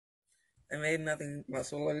I made another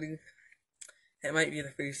muzzle loading. It might be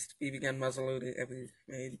the first BB gun muzzle loader ever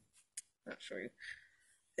made. Not sure.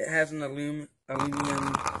 It has an aluminum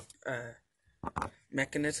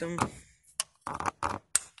mechanism.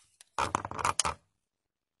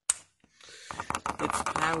 It's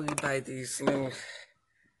powered by these little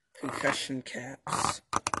concussion caps.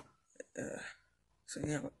 So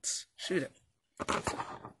yeah, let's shoot it.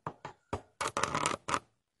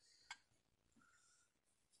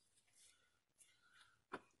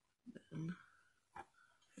 Then I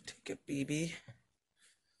take a BB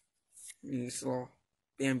and use a little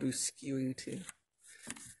bamboo skewer to do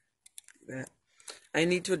that. I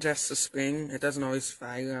need to adjust the spring. It doesn't always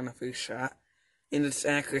fire on the first shot, and its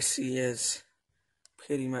accuracy is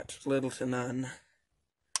pretty much little to none.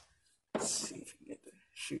 Let's see if we can get to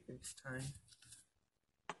shoot this time.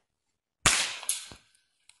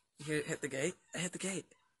 You hear it hit the gate? I hit the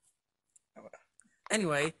gate. Oh, well.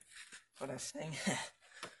 Anyway, what I was saying,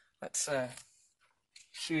 let's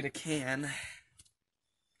shoot a can.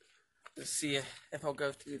 Let's see if I'll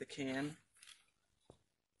go through the can.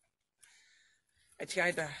 I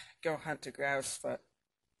tried to go hunt a grouse, but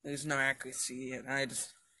there's no accuracy, and I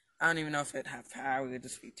don't even know if it'd have power. It'd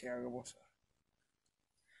just be terrible. So.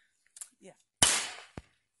 Yeah.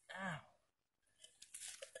 Ow.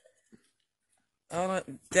 Oh, it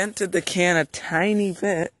dented the can a tiny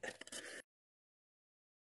bit.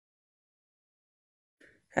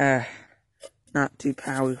 Not too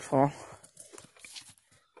powerful.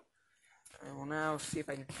 I will now see if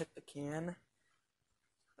I can hit the can.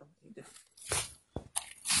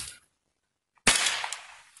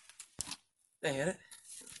 Did I hit it?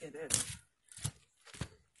 It did.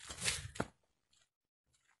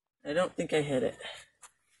 I don't think I hit it.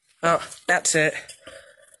 Oh, that's it.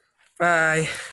 Bye.